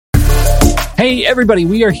Hey, everybody,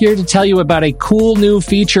 we are here to tell you about a cool new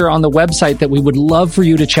feature on the website that we would love for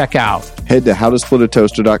you to check out. Head to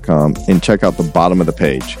howtosplitatoaster.com and check out the bottom of the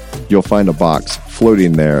page. You'll find a box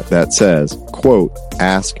floating there that says, quote,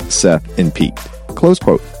 Ask Seth and Pete, close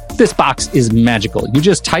quote. This box is magical. You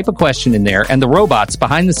just type a question in there, and the robots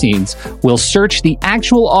behind the scenes will search the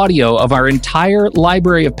actual audio of our entire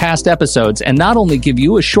library of past episodes and not only give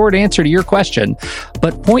you a short answer to your question,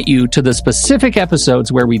 but point you to the specific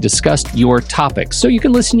episodes where we discussed your topics so you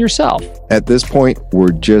can listen yourself. At this point,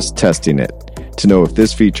 we're just testing it. To know if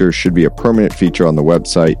this feature should be a permanent feature on the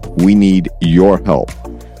website, we need your help.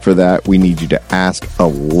 For that, we need you to ask a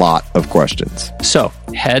lot of questions. So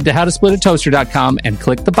head to howtosplitatoaster.com and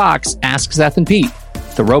click the box, Ask Seth and Pete.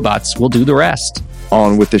 The robots will do the rest.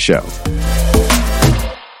 On with the show.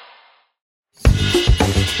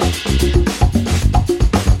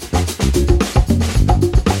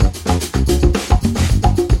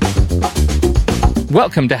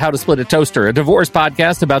 Welcome to How to Split a Toaster, a divorce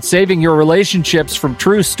podcast about saving your relationships from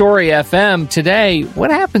True Story FM. Today, what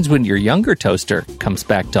happens when your younger toaster comes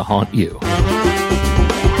back to haunt you?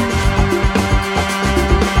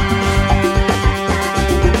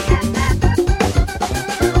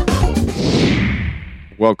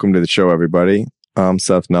 Welcome to the show, everybody. I'm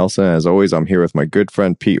Seth Nelson. As always, I'm here with my good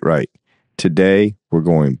friend Pete Wright. Today, we're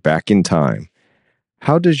going back in time.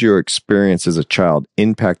 How does your experience as a child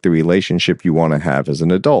impact the relationship you want to have as an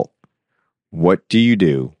adult? What do you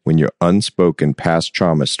do when your unspoken past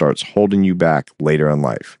trauma starts holding you back later in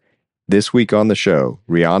life? This week on the show,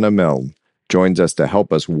 Riana Milne joins us to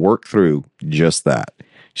help us work through just that.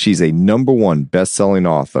 She's a #1 best-selling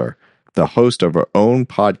author, the host of her own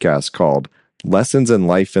podcast called Lessons in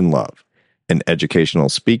Life and Love, an educational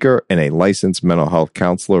speaker and a licensed mental health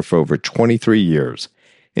counselor for over 23 years.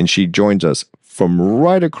 And she joins us from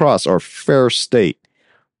right across our fair state,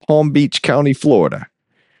 Palm Beach County, Florida.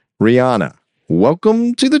 Riana,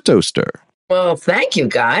 welcome to the Toaster. Well, thank you,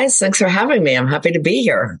 guys. Thanks for having me. I'm happy to be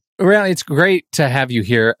here. Riana, it's great to have you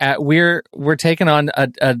here. We're taking on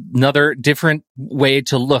another different way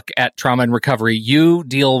to look at trauma and recovery. You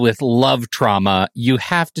deal with love trauma. You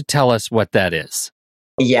have to tell us what that is.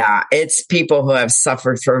 Yeah, it's people who have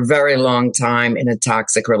suffered for a very long time in a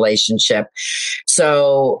toxic relationship.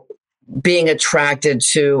 So being attracted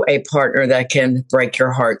to a partner that can break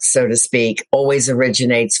your heart, so to speak, always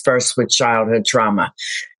originates first with childhood trauma.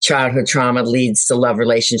 Childhood trauma leads to love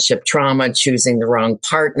relationship trauma, choosing the wrong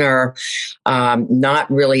partner,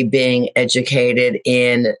 not really being educated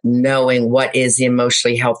in knowing what is the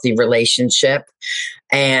emotionally healthy relationship,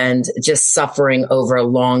 and just suffering over a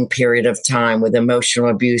long period of time with emotional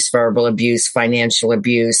abuse, verbal abuse, financial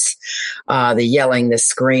abuse, the yelling, the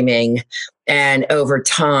screaming. And over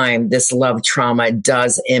time, this love trauma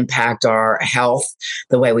does impact our health,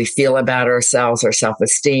 the way we feel about ourselves, our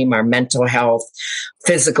self-esteem, our mental health,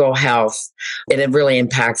 physical health. And it really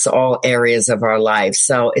impacts all areas of our life.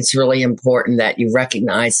 So it's really important that you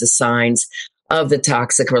recognize the signs of the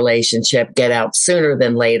toxic relationship, get out sooner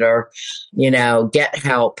than later, get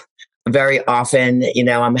help. Very often,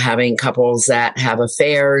 I'm having couples that have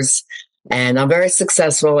affairs, and I'm very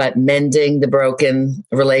successful at mending the broken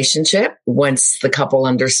relationship once the couple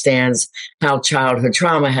understands how childhood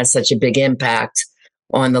trauma has such a big impact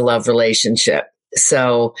on the love relationship.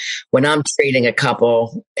 So when I'm treating a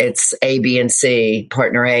couple, it's A, B, and C,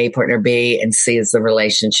 partner A, partner B, and C is the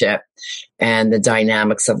relationship and the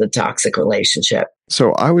dynamics of the toxic relationship.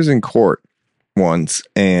 So I was in court once,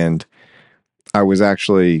 and I was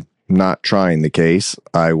actually not trying the case.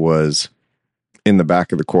 I was in the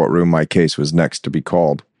back of the courtroom. My case was next to be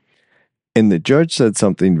called. And the judge said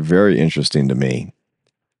something very interesting to me.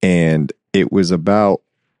 And it was about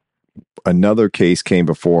another case came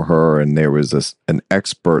before her, and there was an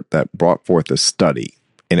expert that brought forth a study,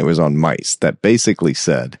 and it was on mice, that basically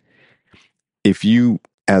said, if you,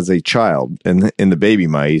 as a child, in the baby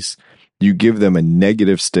mice, you give them a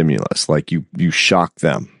negative stimulus, like you shock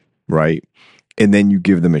them, right? And then you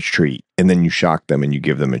give them a treat, and then you shock them and you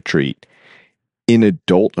give them a treat. In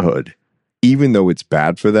adulthood, even though it's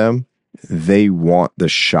bad for them, they want the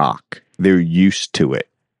shock. They're used to it.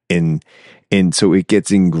 And so it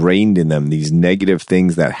gets ingrained in them. These negative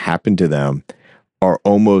things that happen to them are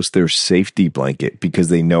almost their safety blanket because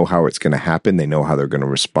they know how it's going to happen. They know how they're going to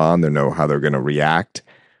respond. They know how they're going to react.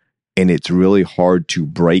 And it's really hard to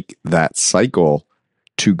break that cycle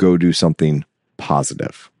to go do something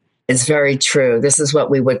positive. It's very true. This is what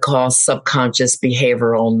we would call subconscious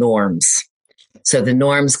behavioral norms. So the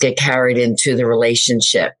norms get carried into the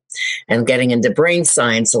relationship. And getting into brain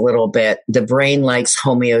science a little bit, the brain likes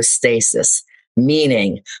homeostasis.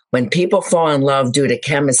 Meaning, when people fall in love due to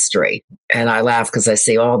chemistry, and I laugh because I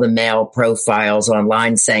see all the male profiles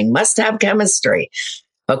online saying must have chemistry.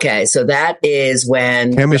 Okay, so that is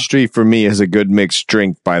when chemistry for me is a good mixed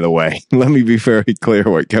drink, by the way. Let me be very clear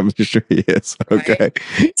what chemistry is. Okay.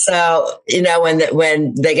 Right? So,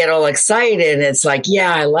 when they get all excited, it's like,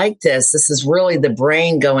 yeah, I like this. This is really the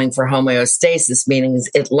brain going for homeostasis, meaning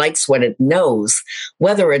it likes what it knows,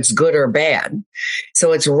 whether it's good or bad.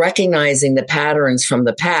 So it's recognizing the patterns from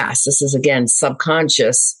the past. This is, again,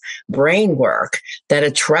 subconscious brain work that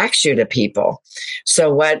attracts you to people.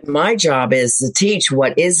 So what my job is to teach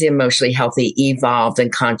what is the emotionally healthy, evolved,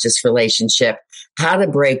 and conscious relationship, how to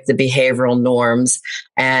break the behavioral norms,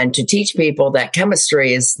 and to teach people that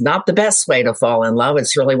chemistry is not the best way to fall in love.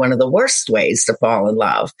 It's really one of the worst ways to fall in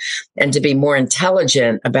love, and to be more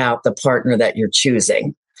intelligent about the partner that you're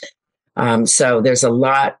choosing. So there's a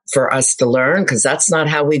lot for us to learn because that's not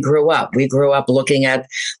how we grew up. We grew up looking at,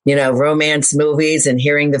 romance movies and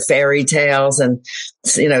hearing the fairy tales, and,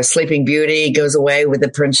 Sleeping Beauty goes away with the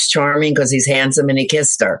Prince Charming because he's handsome and he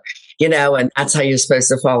kissed her, and that's how you're supposed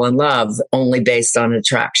to fall in love, only based on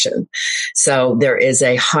attraction. So there is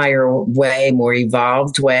a higher way, more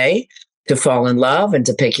evolved way to fall in love and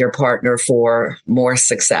to pick your partner for more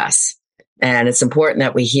success. And it's important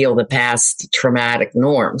that we heal the past traumatic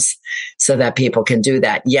norms so that people can do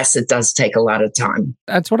that. Yes, it does take a lot of time.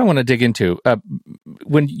 That's what I want to dig into.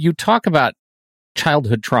 When you talk about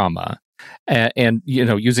childhood trauma and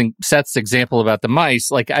using Seth's example about the mice,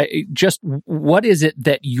 what is it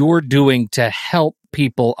that you're doing to help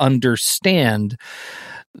people understand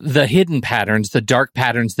the hidden patterns, the dark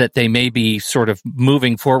patterns that they may be sort of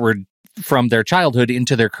moving forward from their childhood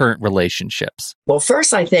into their current relationships? Well,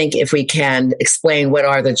 first, I think if we can explain what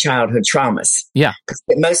are the childhood traumas. Yeah. Because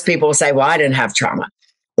most people say, well, I didn't have trauma.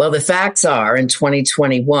 Well, the facts are in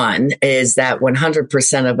 2021 is that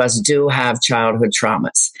 100% of us do have childhood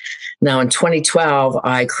traumas. Now, in 2012,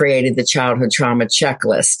 I created the childhood trauma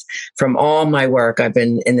checklist from all my work. I've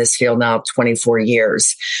been in this field now 24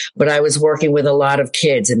 years, but I was working with a lot of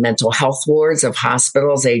kids in mental health wards of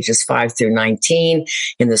hospitals, ages 5 through 19,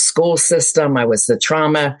 in the school system. I was the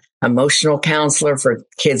trauma emotional counselor for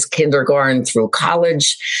kids kindergarten through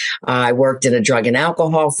college. I worked in a drug and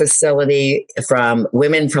alcohol facility from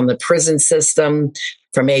women from the prison system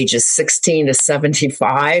from ages 16 to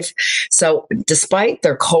 75. So despite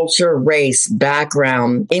their culture, race,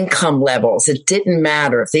 background, income levels, it didn't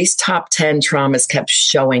matter if these top 10 traumas kept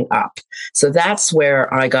showing up. So that's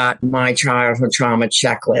where I got my childhood trauma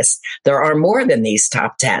checklist. There are more than these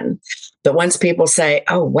top 10. But once people say,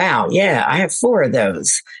 oh, wow, yeah, I have 4 of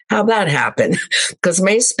those. How'd that happen? Because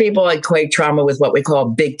most people equate trauma with what we call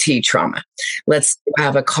big T trauma. Let's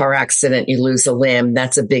have a car accident, you lose a limb.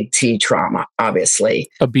 That's a big T trauma,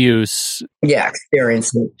 obviously. Abuse. Yeah,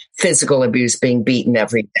 experiencing physical abuse, being beaten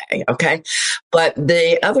every day. Okay. But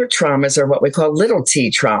the other traumas are what we call little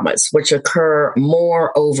T traumas, which occur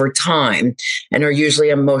more over time and are usually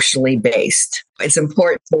emotionally based. It's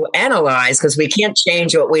important to analyze because we can't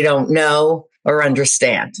change what we don't know or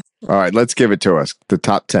understand. All right, let's give it to us, the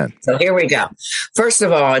top 10. So here we go. First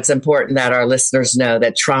of all, it's important that our listeners know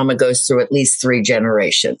that trauma goes through at least 3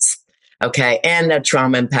 generations. Okay. And that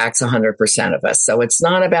trauma impacts 100% of us. So it's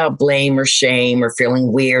not about blame or shame or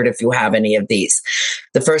feeling weird if you have any of these.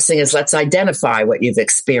 The first thing is let's identify what you've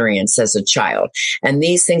experienced as a child. And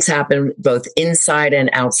these things happen both inside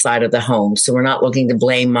and outside of the home. So we're not looking to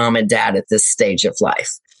blame mom and dad at this stage of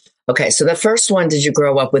life. Okay, so the first one, did you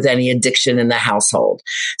grow up with any addiction in the household?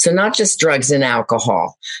 So not just drugs and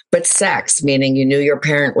alcohol, but sex, meaning you knew your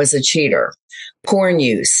parent was a cheater, porn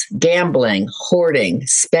use, gambling, hoarding,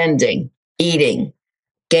 spending, eating,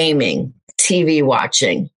 gaming, TV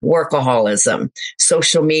watching, workaholism,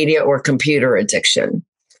 social media or computer addiction.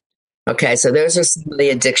 Okay, so those are some of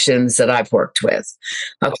the addictions that I've worked with.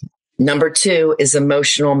 Okay. Number 2 is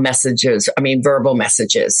verbal messages.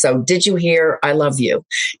 So did you hear, I love you?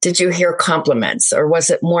 Did you hear compliments? Or was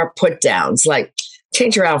it more put downs like,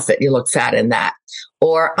 change your outfit, you look fat in that?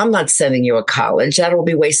 Or I'm not sending you to college, that will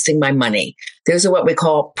be wasting my money. Those are what we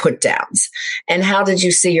call put downs. And how did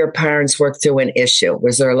you see your parents work through an issue?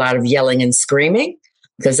 Was there a lot of yelling and screaming?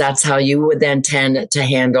 Because that's how you would then tend to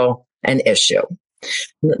handle an issue.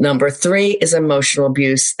 Number 3 is emotional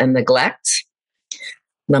abuse and neglect.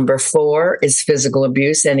 Number 4 is physical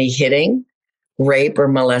abuse, any hitting, rape, or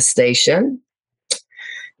molestation.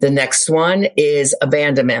 The next one is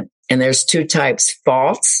abandonment. And there's 2 types,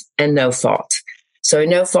 fault and no fault. So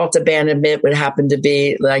no fault abandonment would happen to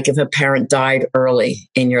be like if a parent died early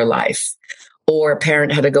in your life, or a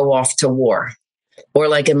parent had to go off to war, Or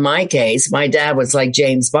like in my case, my dad was like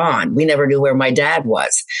James Bond. We never knew where my dad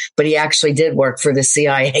was, but he actually did work for the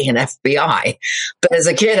CIA and FBI. But as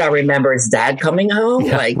a kid, I remember his dad coming home.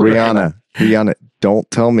 Yeah. Like Riana, don't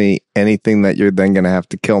tell me anything that you're then going to have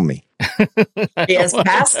to kill me. He has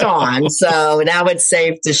passed on. So now it's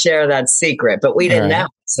safe to share that secret, but we didn't know.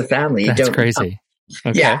 It's a family. That's crazy.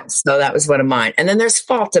 Okay. Yeah. So that was one of mine. And then there's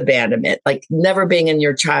fault abandonment, like never being in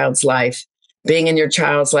your child's life. Being in your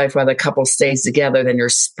child's life while the couple stays together, then you're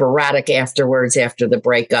sporadic afterwards after the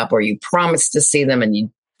breakup, or you promise to see them and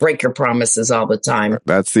you break your promises all the time.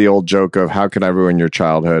 That's the old joke of how can I ruin your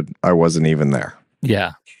childhood? I wasn't even there.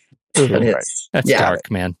 Yeah. That's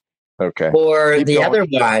Dark, man. Okay. Or Keep the going. other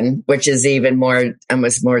one, which is even more and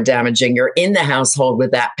was more damaging. You're in the household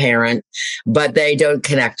with that parent, but they don't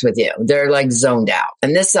connect with you. They're like zoned out.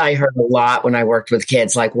 And this I heard a lot when I worked with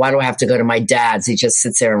kids. Like, why do I have to go to my dad's? He just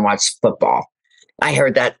sits there and watches football. I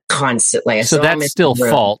heard that constantly. So that's still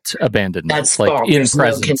fault abandonment. That's like fault. in There's no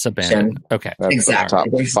presence connection. abandonment. Okay. That's Exactly.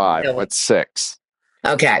 the top 5. What's 6?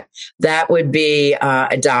 Okay. That would be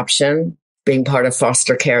adoption, being part of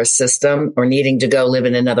foster care system, or needing to go live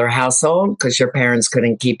in another household because your parents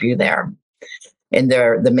couldn't keep you there in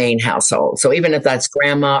the main household. So even if that's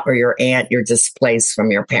grandma or your aunt, you're displaced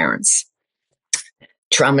from your parents.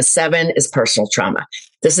 Trauma 7 is personal trauma.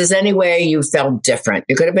 This is any way you felt different.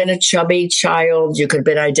 You could have been a chubby child. You could have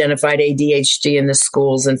been identified ADHD in the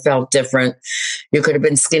schools and felt different. You could have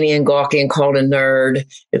been skinny and gawky and called a nerd.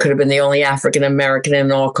 You could have been the only African American in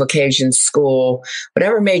an all Caucasian school.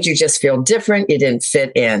 Whatever made you just feel different, you didn't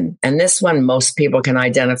fit in. And this one, most people can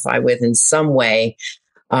identify with in some way.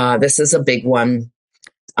 This is a big one,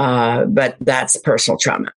 but that's personal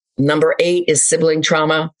trauma. Number 8 is sibling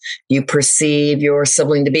trauma. You perceive your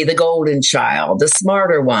sibling to be the golden child, the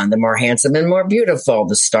smarter one, the more handsome and more beautiful,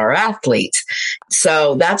 the star athlete.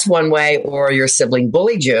 So that's one way. Or your sibling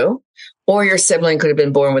bullied you, or your sibling could have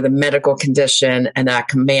been born with a medical condition and that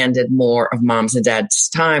commanded more of mom's and dad's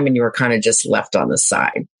time, and you were kind of just left on the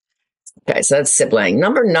side. Okay, so that's sibling.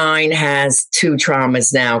 Number 9 has 2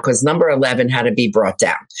 traumas now because number 11 had to be brought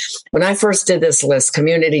down. When I first did this list,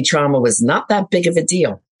 community trauma was not that big of a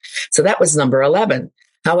deal. So that was number 11.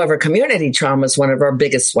 However, community trauma is one of our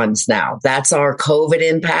biggest ones now. That's our COVID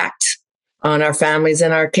impact on our families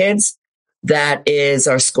and our kids. That is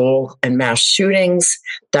our school and mass shootings.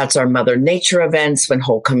 That's our Mother Nature events when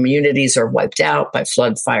whole communities are wiped out by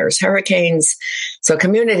flood, fires, hurricanes. So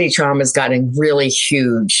community trauma has gotten really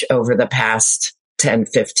huge over the past 10,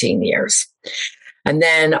 15 years. And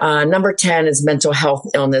then number 10 is mental health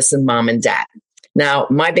illness in mom and dad. Now,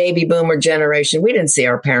 my baby boomer generation, we didn't see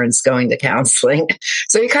our parents going to counseling.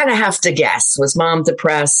 So you kind of have to guess. Was mom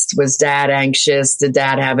depressed? Was dad anxious? Did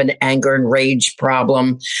dad have an anger and rage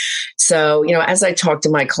problem? So, as I talk to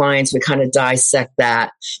my clients, we kind of dissect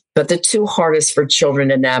that. But the 2 hardest for children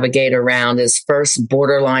to navigate around is first,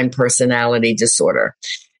 borderline personality disorder.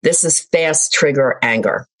 This is fast trigger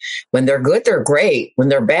anger. When they're good, they're great. When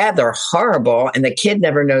they're bad, they're horrible. And the kid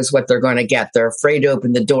never knows what they're going to get. They're afraid to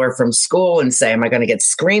open the door from school and say, am I going to get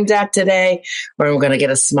screamed at today? Or am I going to get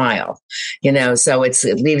a smile? So it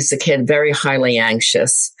leaves the kid very highly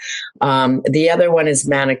anxious. The other one is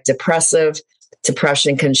manic depressive.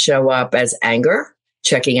 Depression can show up as anger,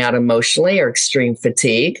 checking out emotionally, or extreme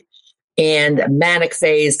fatigue. And manic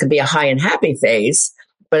phase can be a high and happy phase,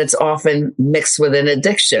 but it's often mixed with an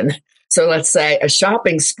addiction. So let's say a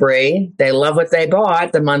shopping spree, they love what they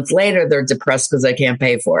bought. The month later, they're depressed because they can't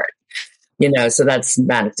pay for it. So that's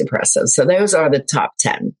manic depressive. So those are the top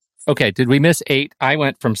 10. Okay. Did we miss 8? I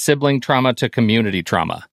went from sibling trauma to community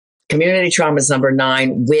trauma. Community trauma is number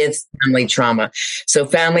 9 with family trauma. So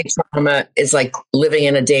family trauma is like living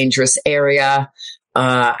in a dangerous area,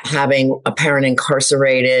 having a parent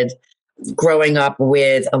incarcerated, growing up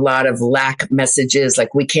with a lot of lack messages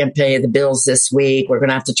like, we can't pay the bills this week. We're going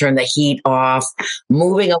to have to turn the heat off.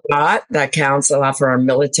 Moving a lot. That counts a lot for our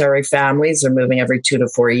military families. They're moving every 2 to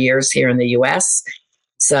 4 years here in the U.S.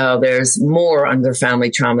 So there's more under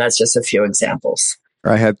family trauma. That's just a few examples.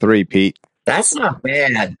 I had 3, Pete. That's not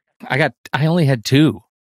bad. I only had 2.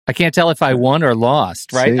 I can't tell if I won or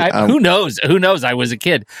lost, right? See, who knows? Who knows? I was a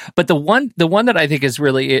kid. But the one that I think is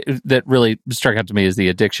really struck out to me is the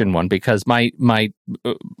addiction one, because my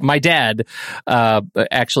dad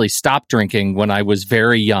actually stopped drinking when I was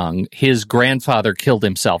very young. His grandfather killed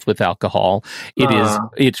himself with alcohol.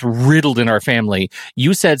 It's riddled in our family.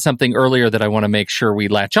 You said something earlier that I want to make sure we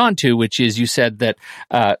latch on to, which is you said that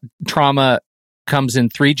trauma comes in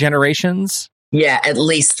 3 generations. Yeah, at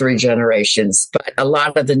least 3 generations. But a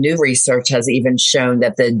lot of the new research has even shown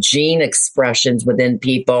that the gene expressions within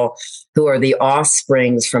people who are the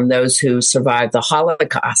offsprings from those who survived the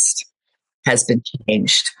Holocaust has been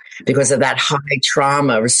changed because of that high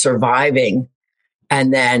trauma of surviving.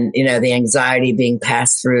 And then, the anxiety being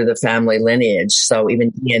passed through the family lineage. So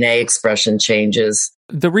even DNA expression changes.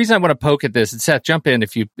 The reason I want to poke at this, and Seth, jump in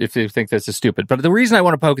if you think this is stupid, but the reason I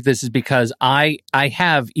want to poke at this is because I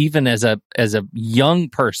have, even as a young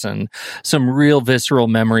person, some real visceral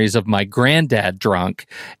memories of my granddad drunk,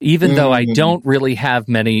 even though I don't really have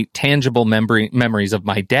many tangible memories of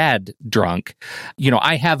my dad drunk.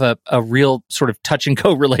 I have a real sort of touch and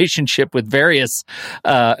go relationship with various,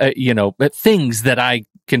 things that I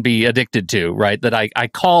can be addicted to, right? That I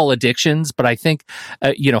call addictions, but I think,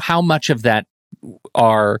 how much of that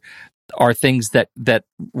are things that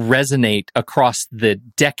resonate across the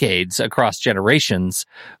decades, across generations,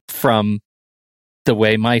 from the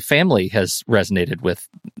way my family has resonated with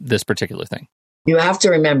this particular thing. You have to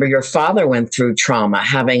remember your father went through trauma,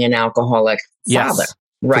 having an alcoholic father,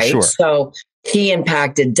 right? Sure. So he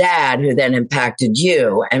impacted dad, who then impacted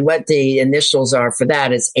you. And what the initials are for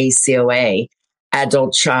that is ACOA,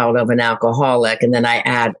 adult child of an alcoholic. And then I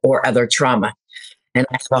add or other trauma. And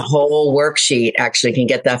I have a whole worksheet. Actually, you can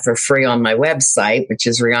get that for free on my website, which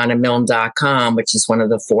is rianamilne.com, which is one of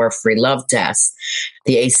the 4 free love tests.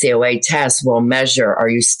 The ACOA test will measure, are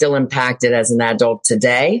you still impacted as an adult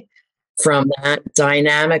today from that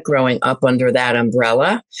dynamic growing up under that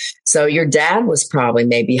umbrella? So your dad was probably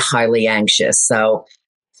maybe highly anxious. So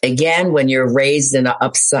again, when you're raised in an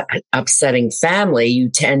upsetting family, you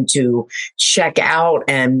tend to check out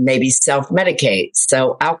and maybe self-medicate.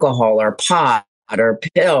 So alcohol or pot, or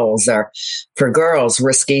pills, or for girls,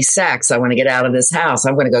 risky sex. I want to get out of this house.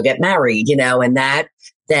 I'm going to go get married, and that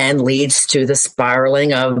then leads to the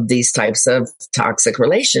spiraling of these types of toxic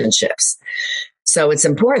relationships. So it's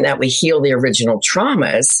important that we heal the original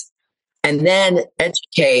traumas and then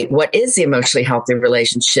educate what is the emotionally healthy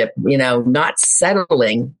relationship, not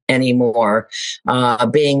settling anymore,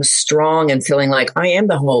 being strong and feeling like I am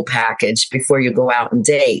the whole package before you go out and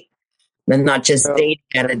date. And not just dating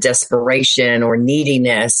out of desperation or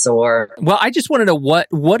neediness or... Well, I just want to know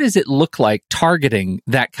what does it look like targeting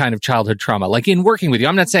that kind of childhood trauma? Like in working with you,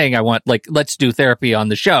 I'm not saying I want, let's do therapy on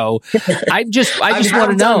the show. I just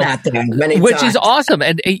want to know, which is awesome.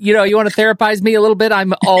 And, you want to therapize me a little bit?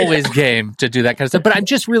 I'm always game to do that kind of stuff. But I'm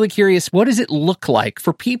just really curious, what does it look like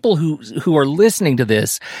for people who are listening to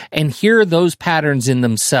this and hear those patterns in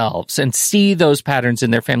themselves and see those patterns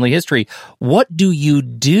in their family history? What do you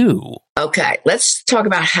do? Okay, let's talk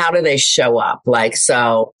about how do they show up.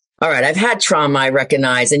 All right, I've had trauma, I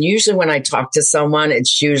recognize. And usually when I talk to someone,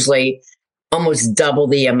 it's usually almost double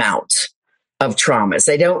the amount of traumas.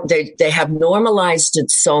 They have normalized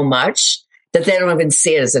it so much that they don't even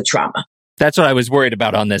see it as a trauma. That's what I was worried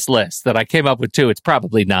about on this list that I came up with 2. It's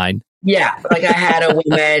probably 9. Yeah, I had a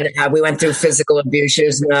woman, we went through physical abuse. She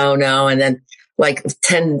was no. And then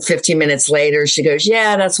 10, 15 minutes later, she goes,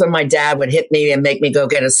 yeah, that's when my dad would hit me and make me go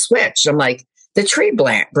get a switch. I'm like, the tree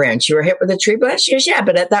branch, you were hit with a tree branch? She goes, yeah,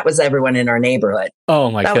 but that was everyone in our neighborhood. Oh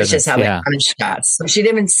my goodness. That was just how they punished us. So she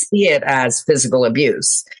didn't even see it as physical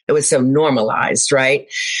abuse. It was so normalized, right?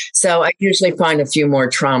 So I usually find a few more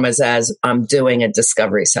traumas as I'm doing a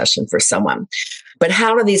discovery session for someone. But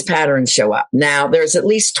how do these patterns show up? Now, there's at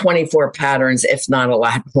least 24 patterns, if not a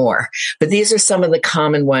lot more. But these are some of the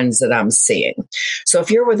common ones that I'm seeing. So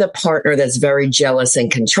if you're with a partner that's very jealous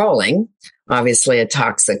and controlling, obviously a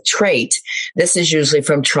toxic trait, this is usually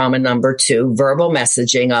from trauma number 2, verbal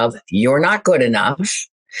messaging of you're not good enough,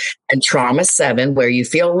 and trauma 7, where you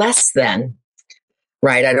feel less than.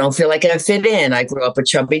 Right. I don't feel like I fit in. I grew up a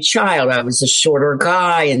chubby child. I was a shorter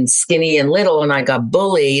guy and skinny and little, and I got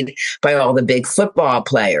bullied by all the big football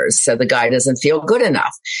players. So the guy doesn't feel good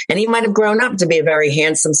enough. And he might have grown up to be a very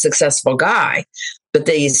handsome, successful guy, but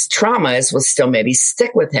these traumas will still maybe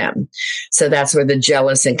stick with him. So that's where the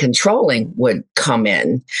jealous and controlling would come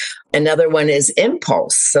in. Another one is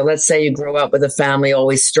impulse. So let's say you grew up with a family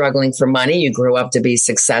always struggling for money. You grew up to be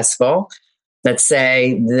successful. Let's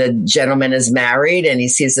say the gentleman is married and he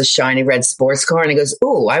sees a shiny red sports car and he goes,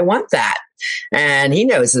 "Ooh, I want that." And he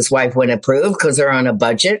knows his wife wouldn't approve because they're on a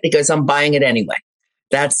budget. He goes, "I'm buying it anyway."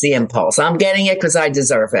 That's the impulse. I'm getting it because I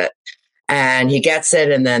deserve it. And he gets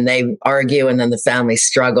it, and then they argue, and then the family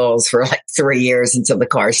struggles for like 3 years until the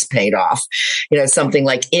car's paid off. Something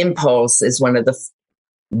like impulse is one of the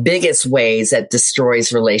biggest ways that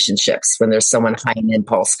destroys relationships when there's someone high in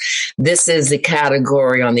impulse. This is the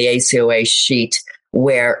category on the ACOA sheet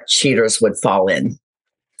where cheaters would fall in.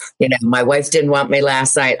 My wife didn't want me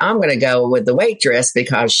last night. I'm going to go with the waitress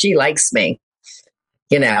because she likes me.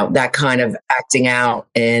 That kind of acting out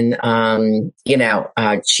and,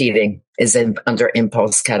 cheating is under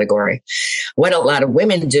impulse category. What a lot of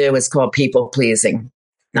women do is called people pleasing.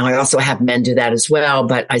 Now, I also have men do that as well,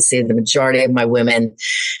 but I see the majority of my women.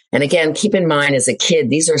 And again, keep in mind as a kid,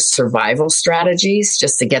 these are survival strategies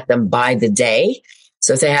just to get them by the day.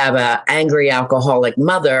 So if they have an angry alcoholic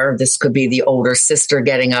mother, this could be the older sister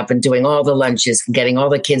getting up and doing all the lunches, getting all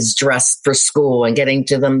the kids dressed for school and getting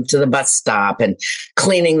to them to the bus stop and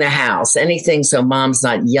cleaning the house, anything so mom's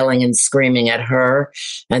not yelling and screaming at her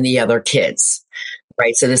and the other kids,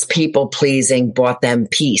 right? So this people pleasing brought them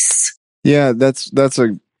peace. Yeah, that's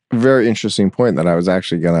a very interesting point that I was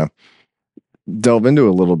actually going to delve into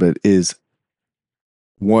a little bit is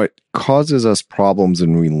what causes us problems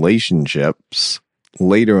in relationships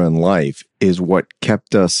later in life is what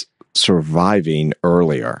kept us surviving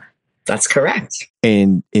earlier. That's correct.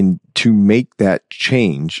 And to make that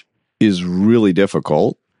change is really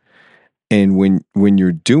difficult. And when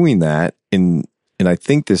you're doing that, and I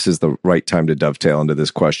think this is the right time to dovetail into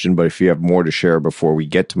this question, but if you have more to share before we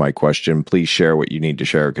get to my question, please share what you need to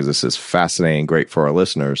share because this is fascinating, great for our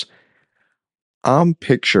listeners. I'm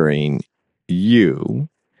picturing you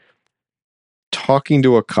talking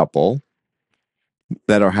to a couple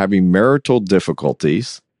that are having marital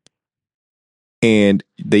difficulties and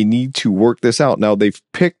they need to work this out. Now they've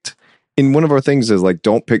picked, and one of our things is like,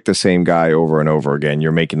 don't pick the same guy over and over again.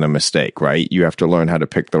 You're making a mistake, right? You have to learn how to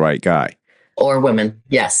pick the right guy. Or women.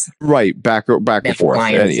 Yes. Right. Back and forth.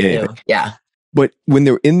 Yeah. But when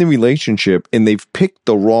they're in the relationship and they've picked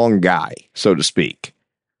the wrong guy, so to speak,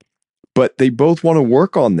 but they both want to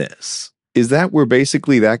work on this, is that where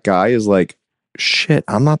basically that guy is like, shit,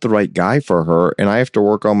 I'm not the right guy for her and I have to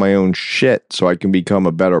work on my own shit so I can become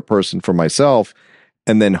a better person for myself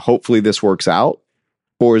and then hopefully this works out?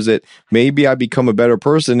 Or is it maybe I become a better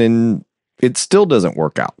person and it still doesn't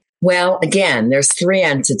work out? Well, again, there's three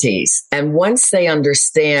entities. And once they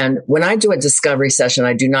understand, when I do a discovery session,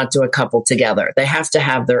 I do not do a couple together. They have to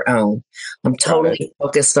have their own. I'm totally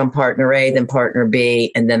focused on partner A, then partner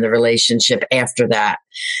B, and then the relationship after that.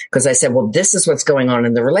 Because I said, well, this is what's going on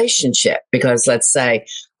in the relationship. Because let's say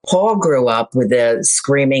Paul grew up with a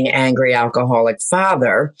screaming, angry, alcoholic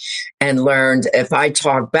father and learned if I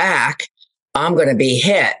talk back, I'm going to be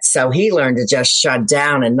hit. So he learned to just shut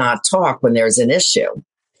down and not talk when there's an issue.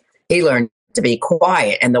 He learned to be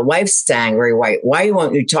quiet. And the wife's angry, why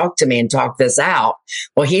won't you talk to me and talk this out?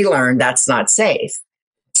 Well, he learned that's not safe.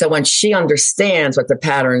 So when she understands what the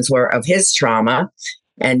patterns were of his trauma,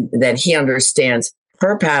 and then he understands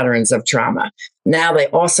her patterns of trauma, now they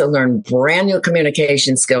also learn brand new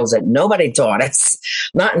communication skills that nobody taught us,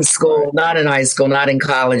 not in school, not in high school, not in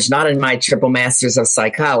college, not in my triple masters of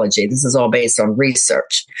psychology. This is all based on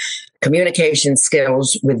research. Communication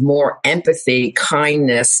skills with more empathy,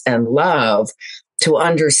 kindness, and love to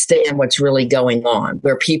understand what's really going on,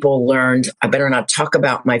 where people learned, I better not talk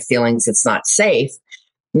about my feelings. It's not safe.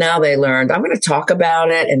 Now they learned, I'm going to talk about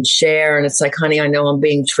it and share. And it's like, honey, I know I'm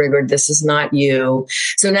being triggered. This is not you.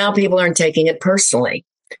 So now people aren't taking it personally.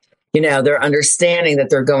 They're understanding that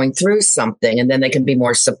they're going through something and then they can be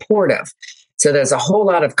more supportive. So there's a whole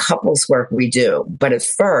lot of couples work we do. But at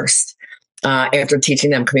first, after teaching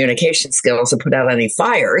them communication skills to put out any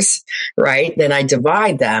fires, right? Then I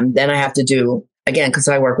divide them. Then I have to do, again, because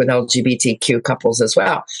I work with LGBTQ couples as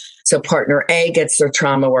well. So partner A gets their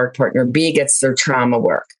trauma work, partner B gets their trauma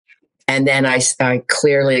work. And then I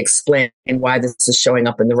clearly explain why this is showing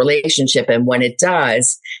up in the relationship. And when it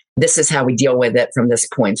does, this is how we deal with it from this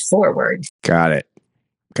point forward. Got it.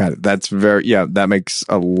 That's that makes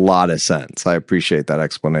a lot of sense. I appreciate that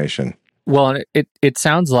explanation. Well, it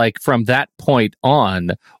sounds like from that point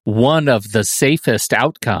on, one of the safest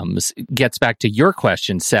outcomes gets back to your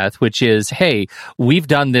question, Seth, which is, hey, we've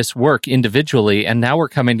done this work individually, and now we're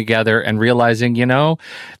coming together and realizing,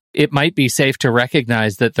 it might be safe to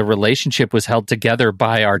recognize that the relationship was held together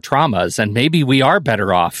by our traumas, and maybe we are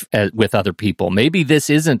better off with other people. Maybe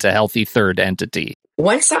this isn't a healthy third entity.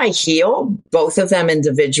 Once I heal both of them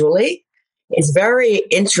individually, it's very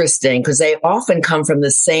interesting because they often come from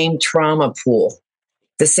the same trauma pool,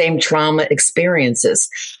 the same trauma experiences.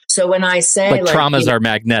 So when I say traumas are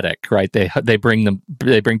magnetic, right? They bring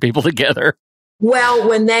people together. Well,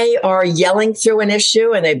 when they are yelling through an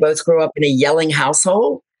issue and they both grew up in a yelling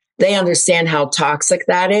household, they understand how toxic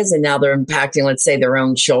that is. And now they're impacting, let's say, their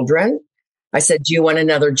own children. I said, do you want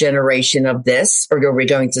another generation of this? Or are we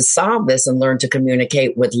going to solve this and learn to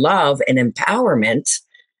communicate with love and empowerment?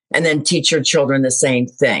 And then teach your children the same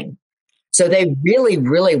thing. So they really,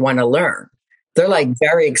 really want to learn. They're like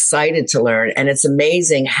very excited to learn. And it's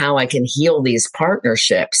amazing how I can heal these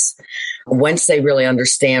partnerships once they really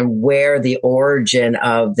understand where the origin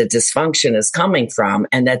of the dysfunction is coming from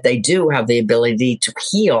and that they do have the ability to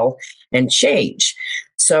heal and change.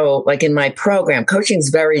 So, like in my program, coaching is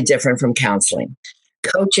very different from counseling.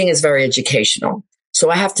 Coaching is very educational. So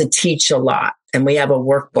I have to teach a lot. And we have a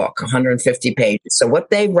workbook, 150 pages. So what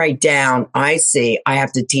they write down, I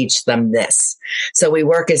have to teach them this. So we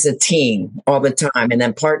work as a team all the time. And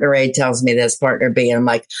then partner A tells me this, partner B. And I'm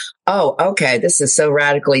like, oh, okay, this is so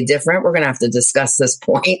radically different. We're going to have to discuss this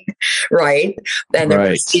point, right? And they're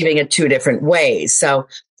receiving it two different ways. So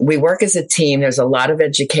we work as a team. There's a lot of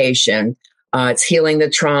education. It's healing the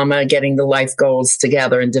trauma, getting the life goals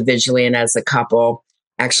together individually and as a couple.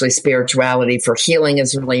 Actually, spirituality for healing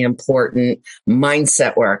is really important.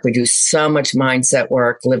 Mindset work. We do so much mindset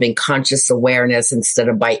work, living conscious awareness instead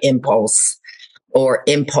of by impulse,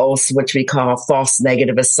 which we call false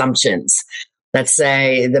negative assumptions. Let's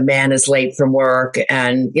say the man is late from work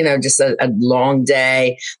and, just a long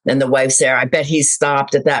day. Then the wife's there. I bet he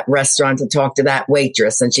stopped at that restaurant to talk to that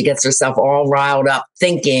waitress. And she gets herself all riled up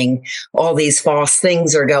thinking all these false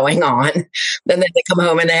things are going on. Then they come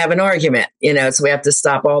home and they have an argument, so we have to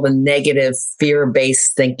stop all the negative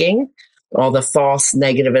fear-based thinking, all the false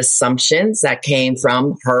negative assumptions that came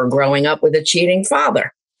from her growing up with a cheating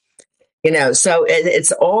father. So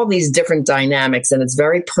it's all these different dynamics and it's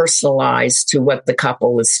very personalized to what the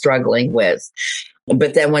couple is struggling with.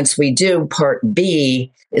 But then once we do, part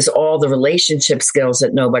B is all the relationship skills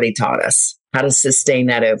that nobody taught us, how to sustain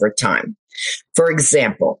that over time. For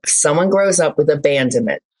example, someone grows up with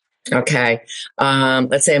abandonment. Okay.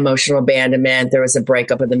 Let's say emotional abandonment. There was a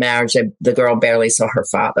breakup of the marriage. The girl barely saw her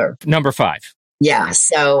father. Number 5. Yeah.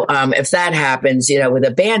 So if that happens, with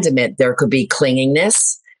abandonment, there could be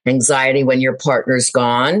clinginess, anxiety when your partner's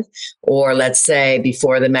gone, or let's say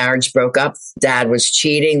before the marriage broke up, dad was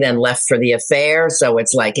cheating, then left for the affair. So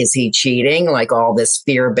it's like, is he cheating? Like all this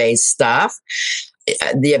fear-based stuff.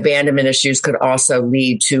 The abandonment issues could also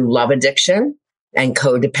lead to love addiction and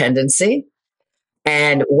codependency.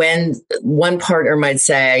 And when one partner might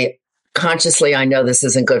say, consciously, I know this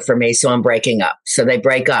isn't good for me, so I'm breaking up. So they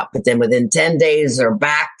break up, but then within 10 days, they're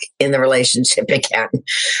back in the relationship again.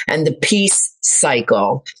 And the peace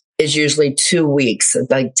cycle is usually 2 weeks,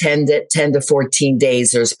 like 10 to 14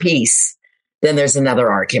 days, there's peace. Then there's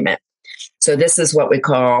another argument. So this is what we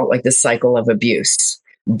call like the cycle of abuse.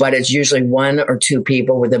 But it's usually 1 or 2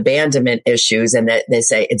 people with abandonment issues. And they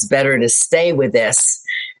say it's better to stay with this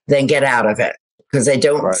than get out of it. Because they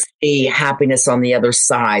don't see happiness on the other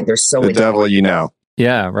side. They're so the devil,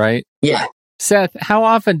 Yeah, right. Yeah. Seth, how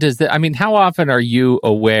often how often are you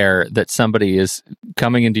aware that somebody is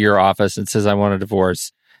coming into your office and says, I want a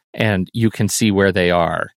divorce, and you can see where they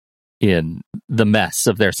are in the mess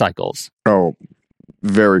of their cycles? Oh,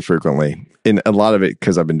 very frequently. And a lot of it,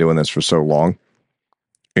 because I've been doing this for so long,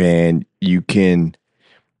 and you can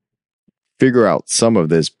figure out some of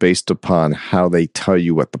this based upon how they tell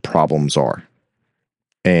you what the problems are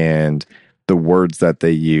and the words that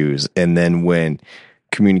they use. And then when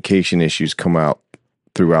communication issues come out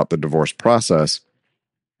throughout the divorce process,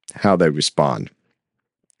 how they respond.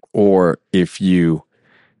 Or if they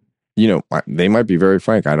might be very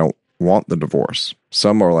frank, I don't want the divorce.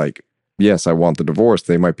 Some are like, yes, I want the divorce.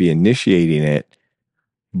 They might be initiating it,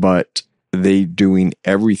 but they doing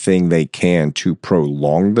everything they can to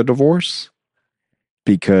prolong the divorce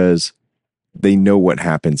because they know what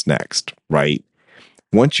happens next, right?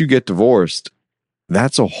 Once you get divorced,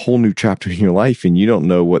 that's a whole new chapter in your life, and you don't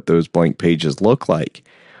know what those blank pages look like.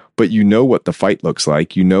 But you know what the fight looks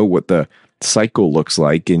like. You know what the cycle looks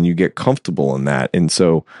like, and you get comfortable in that. And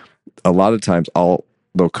so a lot of times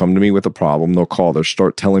they'll come to me with a problem. They'll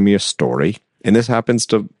start telling me a story. And this happens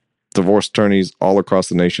to divorce attorneys all across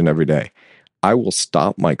the nation every day. I will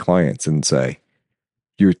stop my clients and say,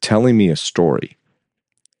 you're telling me a story.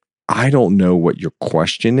 I don't know what your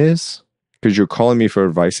question is, because you're calling me for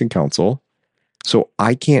advice and counsel. So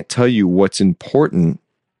I can't tell you what's important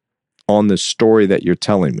on the story that you're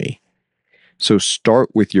telling me. So start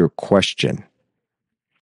with your question.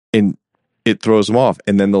 And it throws them off.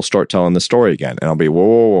 And then they'll start telling the story again. And I'll be,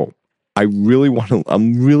 whoa. I'm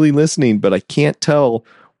really listening, but I can't tell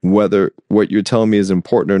whether what you're telling me is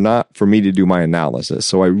important or not for me to do my analysis.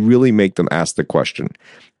 So I really make them ask the question.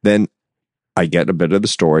 Then I get a bit of the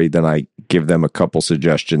story, then I give them a couple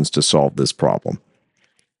suggestions to solve this problem.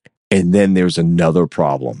 And then there's another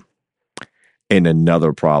problem and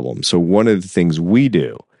another problem. So one of the things we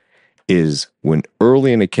do is when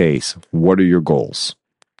early in a case, what are your goals?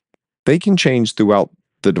 They can change throughout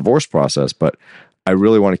the divorce process, but I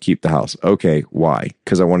really want to keep the house. Okay, why?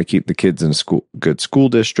 Because I want to keep the kids in a good school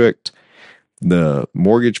district. The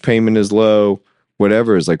mortgage payment is low.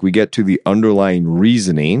 Whatever is like, we get to the underlying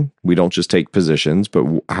reasoning. We don't just take positions, but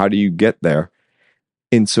how do you get there?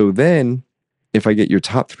 And so then, if I get your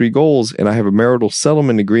top 3 goals and I have a marital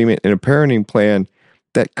settlement agreement and a parenting plan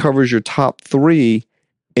that covers your top 3,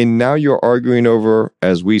 and now you're arguing over,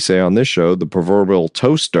 as we say on this show, the proverbial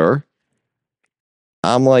toaster.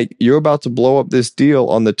 I'm like, you're about to blow up this deal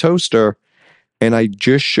on the toaster, and I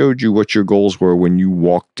just showed you what your goals were when you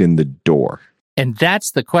walked in the door. And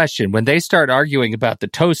that's the question. When they start arguing about the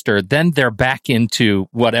toaster, then they're back into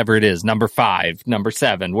whatever it is, number 5, number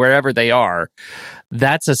 7, wherever they are.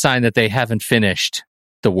 That's a sign that they haven't finished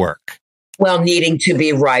the work. Well, needing to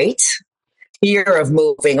be right. Fear of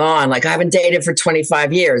moving on. Like, I haven't dated for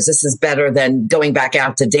 25 years. This is better than going back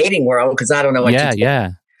out to dating world because I don't know what to do.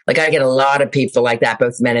 Yeah. Like, I get a lot of people like that,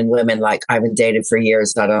 both men and women. Like, I haven't dated for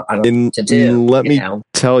years. I don't know what to do. Let me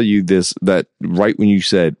tell you this, that right when you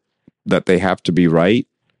said that they have to be right,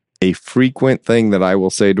 a frequent thing that I will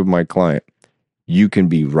say to my client, you can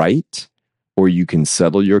be right or you can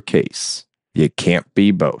settle your case. You can't be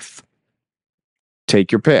both.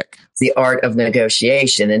 Take your pick. The art of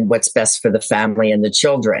negotiation, and what's best for the family and the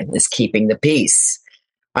children is keeping the peace.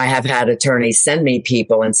 I have had attorneys send me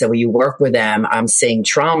people and say, will you work with them? I'm seeing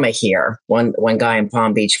trauma here. One guy in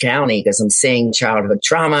Palm Beach County, because I'm seeing childhood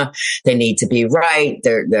trauma. They need to be right.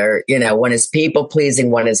 They're, one is people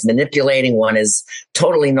pleasing, one is manipulating, one is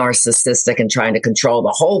totally narcissistic and trying to control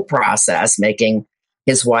the whole process, making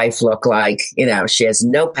his wife look like, she has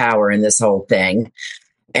no power in this whole thing.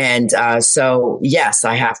 And so, yes,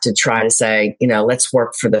 I have to try to say, let's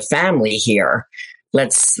work for the family here.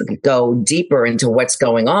 Let's go deeper into what's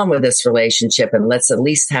going on with this relationship, and let's at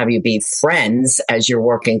least have you be friends as you're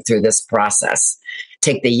working through this process.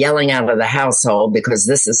 Take the yelling out of the household because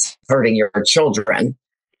this is hurting your children.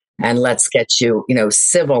 And let's get you,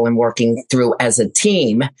 civil and working through as a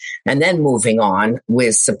team, and then moving on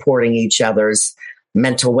with supporting each other's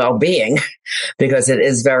mental well-being, because it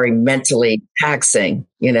is very mentally taxing,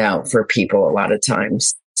 for people a lot of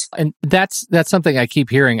times. And that's something I keep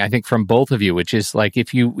hearing, I think, from both of you, which is like,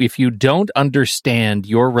 if you don't understand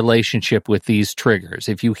your relationship with these triggers,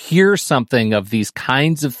 if you hear something of these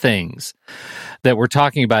kinds of things that we're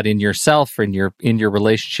talking about in yourself or in your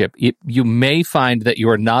relationship, you may find that you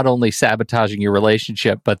are not only sabotaging your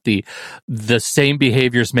relationship, but the same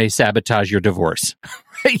behaviors may sabotage your divorce.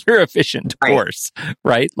 Your efficient divorce,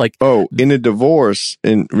 right? Like, in a divorce,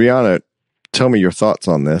 and Riana, tell me your thoughts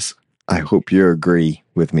on this. I hope you agree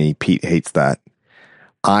with me. Pete hates that.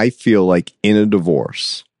 I feel like in a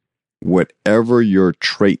divorce, whatever your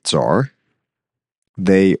traits are,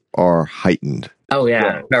 they are heightened. Oh,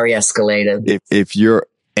 yeah. Very escalated. If you're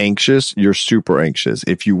anxious, you're super anxious.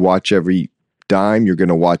 If you watch every dime, you're going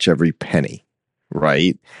to watch every penny,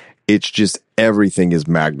 right? It's just everything is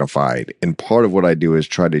magnified. And part of what I do is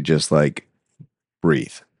try to just like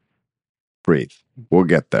breathe. We'll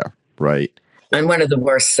get there, right? And one of the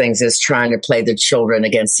worst things is trying to play the children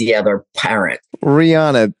against the other parent.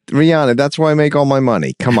 Riana, that's where I make all my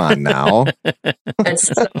money. Come on now. It's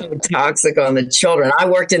so toxic on the children. I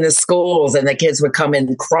worked in the schools and the kids would come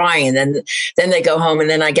in crying, and then they go home and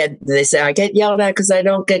then they say, I get yelled at because I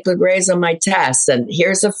don't get good grades on my tests. And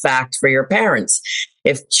here's a fact for your parents.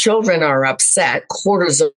 If children are upset,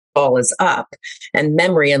 cortisol is up and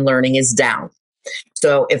memory and learning is down.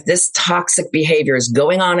 So if this toxic behavior is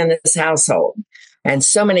going on in this household, and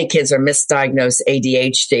so many kids are misdiagnosed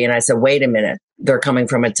ADHD, and I said, wait a minute, they're coming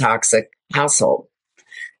from a toxic household.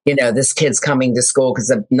 This kid's coming to school because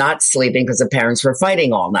of not sleeping because the parents were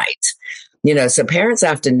fighting all night. So parents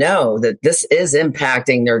have to know that this is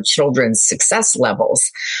impacting their children's success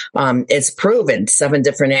levels. It's proven 7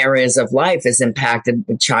 different areas of life is impacted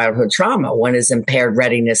with childhood trauma. One is impaired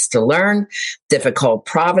readiness to learn, difficult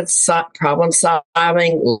problem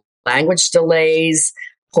solving, language delays,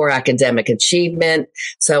 poor academic achievement.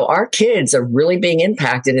 So our kids are really being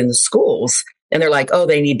impacted in the schools. And they're like, oh,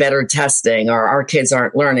 they need better testing, or our kids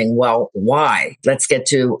aren't learning. Well, why? Let's get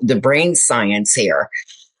to the brain science here.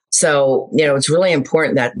 So, it's really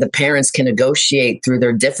important that the parents can negotiate through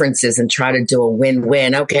their differences and try to do a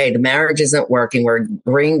win-win. Okay, the marriage isn't working. We're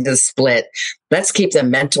agreeing to split. Let's keep the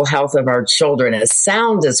mental health of our children as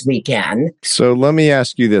sound as we can. So let me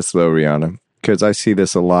ask you this, though, Riana, because I see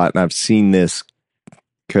this a lot, and I've seen this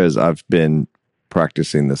because I've been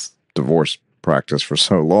practicing this divorce practice for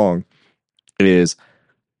so long, is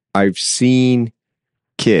I've seen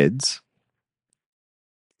kids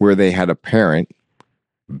where they had a parent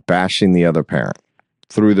bashing the other parent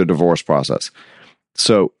through the divorce process.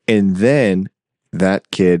 So, and then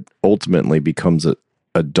that kid ultimately becomes an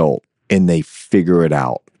adult and they figure it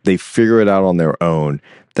out. They figure it out on their own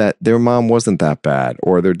that their mom wasn't that bad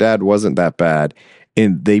or their dad wasn't that bad.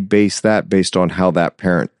 And they base that based on how that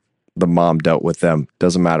parent, the mom, dealt with them.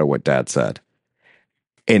 Doesn't matter what dad said.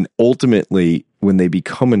 And ultimately, when they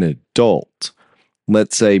become an adult,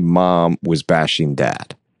 let's say mom was bashing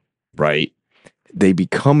dad, right? They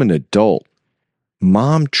become an adult.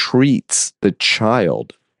 Mom treats the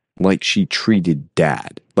child like she treated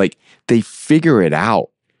dad. Like they figure it out,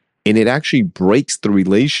 and it actually breaks the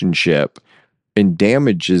relationship and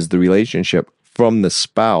damages the relationship from the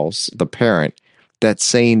spouse, the parent, that's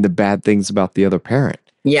saying the bad things about the other parent.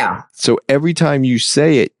 Yeah. So every time you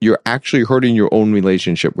say it, you're actually hurting your own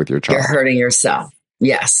relationship with your child. You're hurting yourself.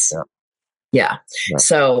 Yes. Yeah.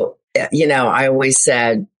 So, I always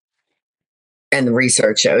said, and the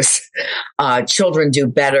research shows, children do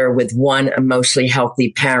better with one emotionally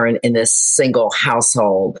healthy parent in a single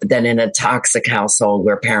household than in a toxic household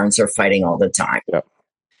where parents are fighting all the time. Yep.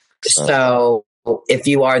 So if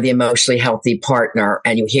you are the emotionally healthy partner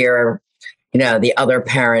and you hear, the other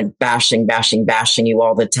parent bashing you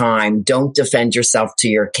all the time, don't defend yourself to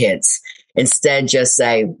your kids. Instead, just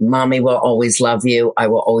say, Mommy will always love you. I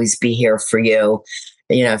will always be here for you.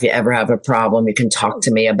 If you ever have a problem, you can talk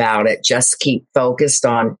to me about it. Just keep focused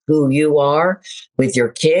on who you are with your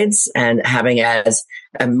kids and having as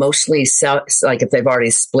emotionally, like if they've already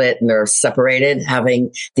split and they're separated,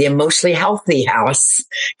 having the emotionally healthy house.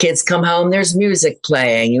 Kids come home, there's music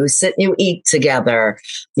playing, you sit and you eat together.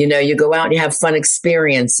 You go out and you have fun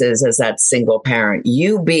experiences as that single parent.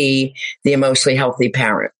 You be the emotionally healthy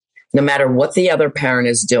parent, no matter what the other parent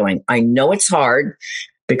is doing. I know it's hard,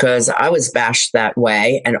 because I was bashed that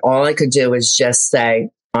way. And all I could do is just say,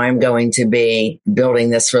 I'm going to be building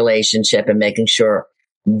this relationship and making sure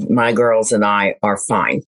my girls and I are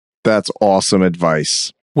fine. That's awesome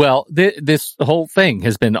advice. Well, this whole thing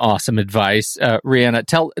has been awesome advice. Riana,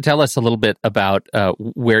 tell us a little bit about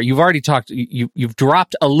where you've already talked. You've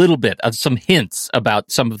dropped a little bit of some hints about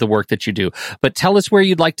some of the work that you do. But tell us where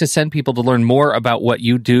you'd like to send people to learn more about what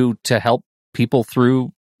you do to help people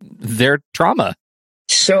through their trauma.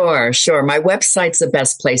 Sure. My website's the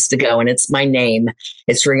best place to go, and it's my name.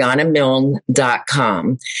 It's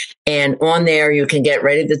RianaMilne.com. And on there, you can get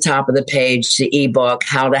right at the top of the page, the ebook,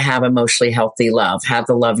 How to Have Emotionally Healthy Love, Have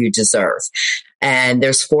the Love You Deserve. And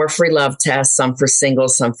there's 4 free love tests, some for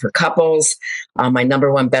singles, some for couples. My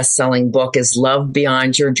number 1 best-selling book is Love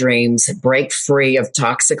Beyond Your Dreams, Break Free of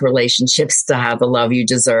Toxic Relationships to Have the Love You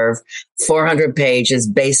Deserve. 400 pages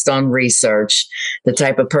based on research, the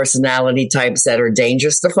type of personality types that are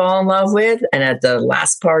dangerous to fall in love with. And at the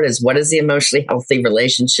last part is, what does the emotionally healthy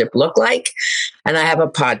relationship look like? And I have a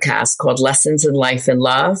podcast called Lessons in Life and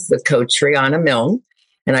Love with Coach Riana Milne.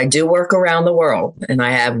 And I do work around the world, and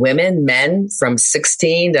I have women, men from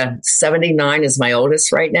 16 to 79 is my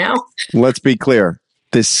oldest right now. Let's be clear.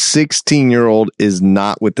 This 16-year-old is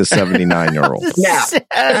not with the 79-year-old. No.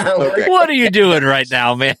 Okay. What are you doing right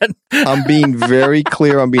now, man? I'm being very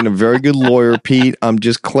clear. I'm being a very good lawyer, Pete. I'm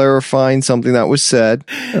just clarifying something that was said.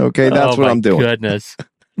 Okay, that's what I'm doing. Goodness.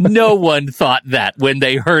 No one thought that when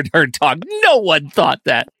they heard her talk. No one thought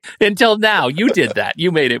that until now. You did that.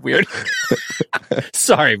 You made it weird.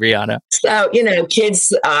 Sorry, Riana. So,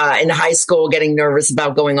 kids in high school getting nervous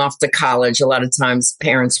about going off to college. A lot of times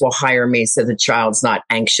parents will hire me so the child's not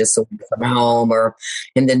anxious from home or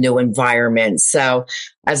in the new environment. So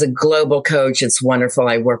as a global coach, it's wonderful.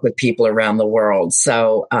 I work with people around the world.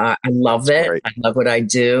 So I love it. Right. I love what I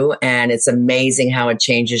do. And it's amazing how it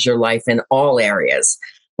changes your life in all areas.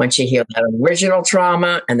 Once you heal that original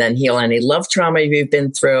trauma and then heal any love trauma you've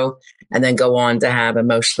been through, and then go on to have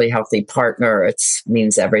emotionally healthy partner, it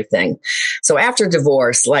means everything. So after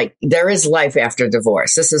divorce, there is life after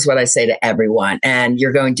divorce. This is what I say to everyone. And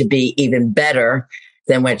you're going to be even better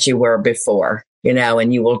than what you were before,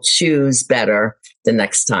 and you will choose better the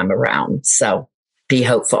next time around. So be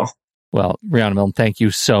hopeful. Well, Riana Milne, thank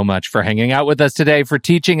you so much for hanging out with us today, for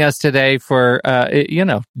teaching us today, for,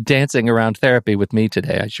 dancing around therapy with me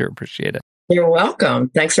today. I sure appreciate it. You're welcome.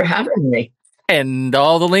 Thanks for having me. And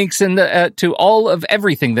all the links to all of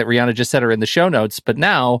everything that Riana just said are in the show notes. But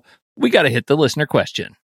now we got to hit the listener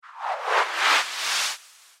question.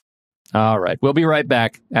 All right. We'll be right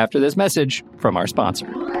back after this message from our sponsor.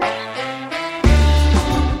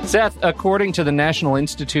 Seth, according to the National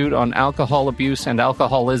Institute on Alcohol Abuse and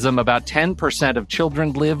Alcoholism, about 10% of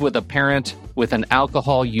children live with a parent with an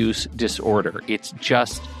alcohol use disorder. It's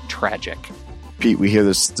just tragic. Pete, we hear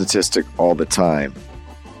this statistic all the time.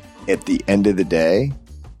 At the end of the day,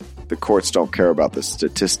 the courts don't care about the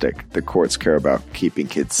statistic. The courts care about keeping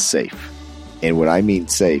kids safe. And when I mean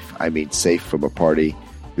safe from a party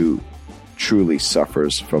who truly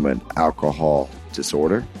suffers from an alcohol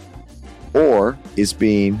disorder or is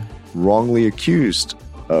being wrongly accused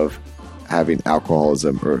of having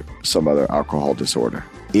alcoholism or some other alcohol disorder.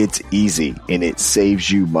 It's easy and it saves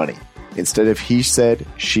you money. Instead of he said,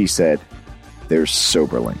 she said, there's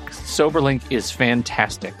SoberLink. SoberLink is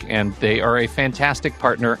fantastic, and they are a fantastic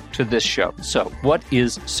partner to this show. So, what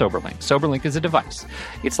is SoberLink? SoberLink is a device.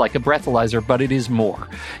 It's like a breathalyzer, but it is more.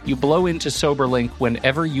 You blow into SoberLink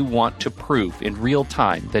whenever you want to prove in real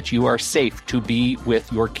time that you are safe to be with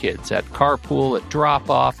your kids at carpool, at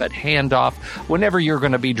drop-off, at handoff. Whenever you're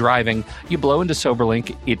going to be driving, you blow into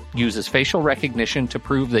SoberLink. It uses facial recognition to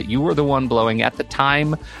prove that you were the one blowing at the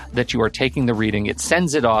time that you are taking the reading. It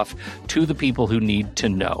sends it off to the people who need to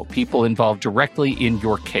know. People involved directly in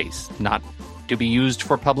your case, not to be used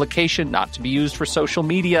for publication, not to be used for social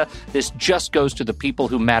media. This just goes to the people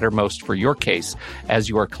who matter most for your case as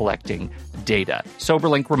you are collecting data.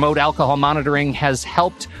 SoberLink remote alcohol monitoring has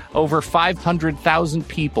helped over 500,000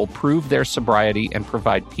 people prove their sobriety and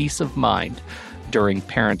provide peace of mind during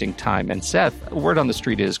parenting time. And Seth, word on the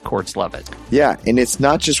street is courts love it. Yeah, and it's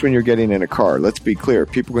not just when you're getting in a car. Let's be clear.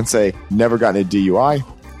 People can say, never gotten a DUI.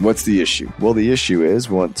 What's the issue? Well, the issue is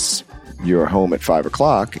once you're home at 5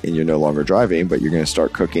 o'clock and you're no longer driving, but you're going to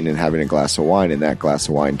start cooking and having a glass of wine, and that glass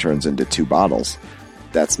of wine turns into 2 bottles.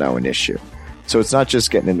 That's now an issue. So it's not just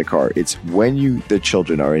getting in the car. It's when the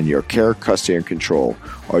children are in your care, custody, and control,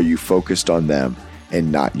 are you focused on them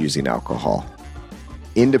and not using alcohol?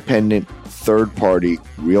 Independent, third-party,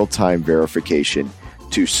 real-time verification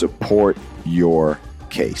to support your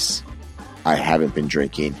case. I haven't been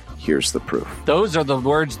drinking. Here's the proof. Those are the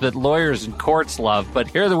words that lawyers and courts love, but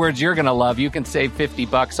here are the words you're going to love. You can save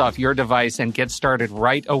 $50 off your device and get started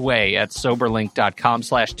right away at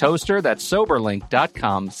SoberLink.com/toaster. That's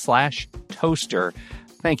SoberLink.com/toaster.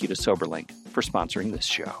 Thank you to SoberLink for sponsoring this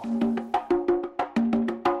show.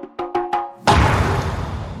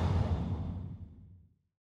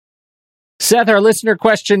 Seth, our listener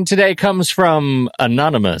question today comes from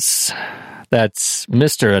Anonymous. That's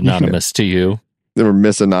Mr. Anonymous to you. Or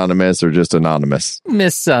Miss Anonymous or just Anonymous?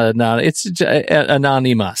 Miss Anonymous. It's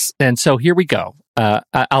Anonymous. And so here we go.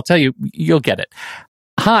 I'll tell you, you'll get it.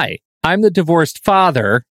 Hi, I'm the divorced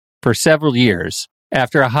father for several years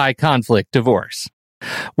after a high conflict divorce.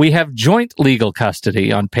 We have joint legal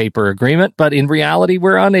custody on paper agreement, but in reality,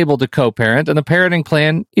 we're unable to co-parent and the parenting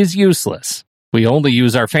plan is useless. We only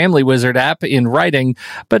use our Family Wizard app in writing,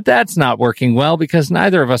 but that's not working well because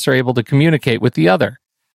neither of us are able to communicate with the other.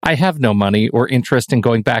 I have no money or interest in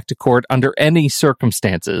going back to court under any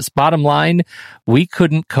circumstances. Bottom line, we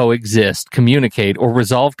couldn't coexist, communicate, or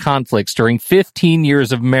resolve conflicts during 15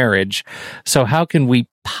 years of marriage. So how can we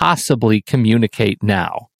possibly communicate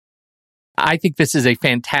now? I think this is a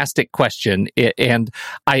fantastic question, and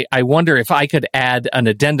I wonder if I could add an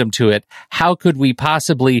addendum to it. How could we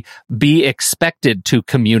possibly be expected to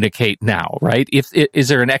communicate now, right? Is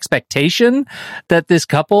there an expectation that this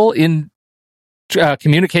couple in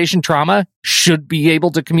communication trauma should be able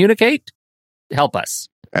to communicate? Help us.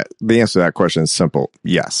 The answer to that question is simple.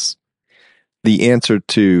 Yes. The answer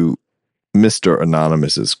to Mr.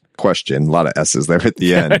 Anonymous's question, a lot of S's there at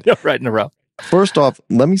the end. Right in a row. First off,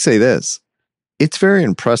 let me say this. It's very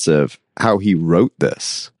impressive how he wrote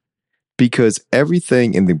this because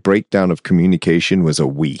everything in the breakdown of communication was a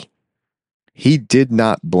we. He did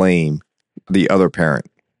not blame the other parent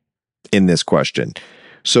in this question.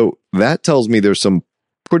 So that tells me there's some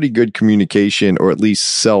pretty good communication or at least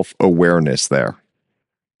self-awareness there,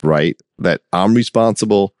 right? That I'm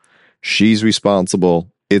responsible, she's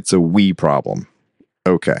responsible, it's a we problem.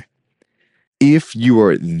 Okay. If you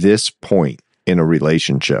are at this point in a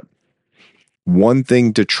relationship, one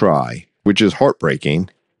thing to try, which is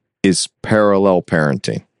heartbreaking, is parallel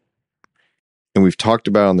parenting. And we've talked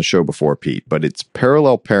about it on the show before, Pete, but it's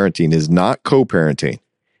parallel parenting is not co-parenting.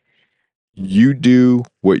 You do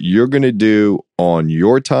what you're going to do on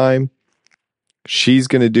your time. She's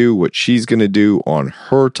going to do what she's going to do on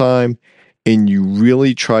her time. And you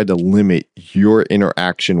really try to limit your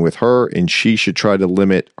interaction with her, and she should try to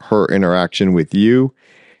limit her interaction with you.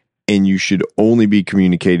 And you should only be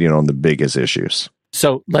communicating on the biggest issues.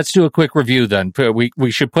 So let's do a quick review then.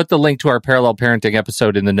 We should put the link to our parallel parenting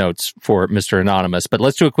episode in the notes for Mr. Anonymous, but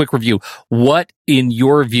let's do a quick review. What, in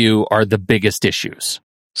your view, are the biggest issues?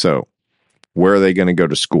 So, where are they going to go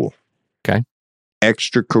to school? Okay.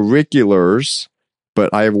 Extracurriculars,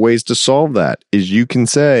 but I have ways to solve that. Is you can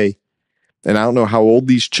say, and I don't know how old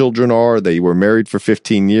these children are. They were married for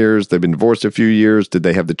 15 years. They've been divorced a few years. Did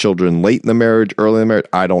they have the children late in the marriage, early in the marriage?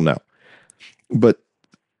 I don't know. But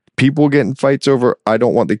People get in fights over, I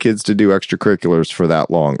don't want the kids to do extracurriculars for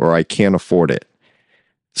that long, or I can't afford it.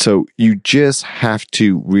 So you just have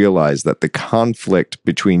to realize that the conflict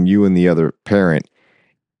between you and the other parent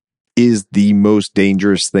is the most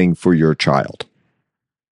dangerous thing for your child.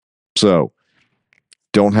 So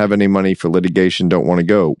don't have any money for litigation, don't want to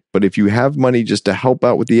go. But if you have money just to help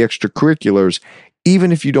out with the extracurriculars,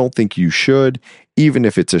 even if you don't think you should, even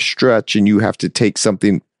if it's a stretch and you have to take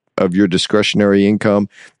something of your discretionary income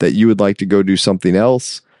that you would like to go do something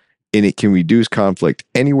else, and it can reduce conflict.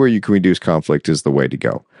 Anywhere you can reduce conflict is the way to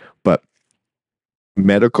go. But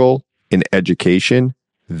medical and education,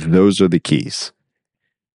 those are the keys.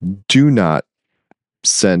 Do not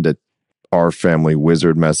send Our Family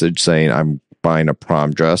Wizard message saying, I'm buying a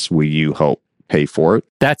prom dress. Will you help pay for it?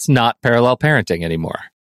 That's not parallel parenting anymore.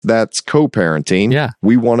 That's co-parenting. Yeah.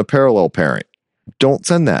 We want a parallel parent. Don't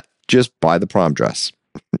send that. Just buy the prom dress,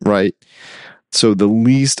 right? So the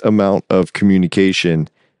least amount of communication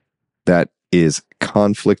that is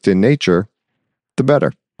conflict in nature, the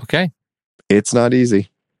better. Okay. It's not easy.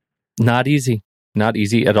 Not easy. Not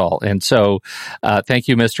easy at all. And so thank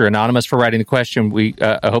you, Mr. Anonymous, for writing the question.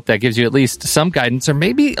 I hope that gives you at least some guidance or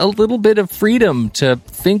maybe a little bit of freedom to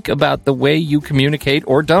think about the way you communicate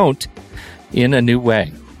or don't in a new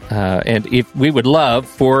way. And if we would love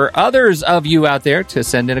for others of you out there to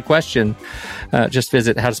send in a question, just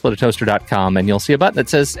visit howtosplitatoaster.com and you'll see a button that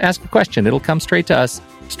says Ask a Question. It'll come straight to us,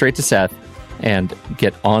 straight to Seth, and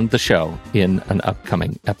get on the show in an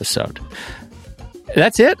upcoming episode.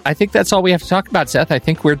 That's it. I think that's all we have to talk about, Seth. I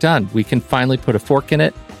think we're done. We can finally put a fork in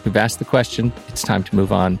it. We've asked the question. It's time to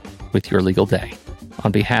move on with your legal day.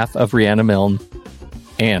 On behalf of Riana Milne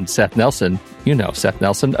and Seth Nelson, you know Seth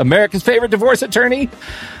Nelson, America's favorite divorce attorney,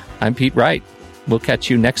 I'm Pete Wright. We'll catch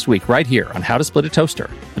you next week right here on How to Split a Toaster,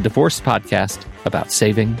 a divorce podcast about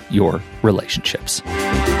saving your relationships.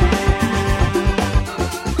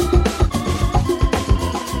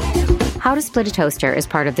 How to Split a Toaster is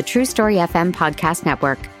part of the True Story FM podcast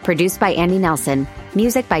network, produced by Andy Nelson,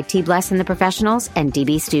 music by T. Bless and the Professionals, and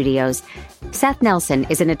DB Studios. Seth Nelson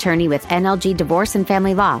is an attorney with NLG Divorce and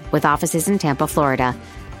Family Law with offices in Tampa, Florida.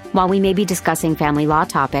 While we may be discussing family law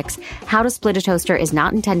topics, How to Split a Toaster is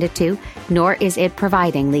not intended to, nor is it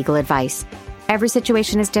providing legal advice. Every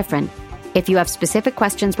situation is different. If you have specific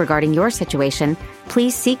questions regarding your situation,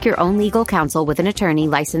 please seek your own legal counsel with an attorney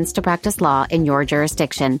licensed to practice law in your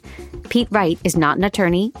jurisdiction. Pete Wright is not an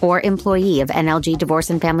attorney or employee of NLG Divorce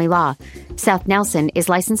and Family Law. Seth Nelson is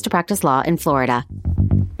licensed to practice law in Florida.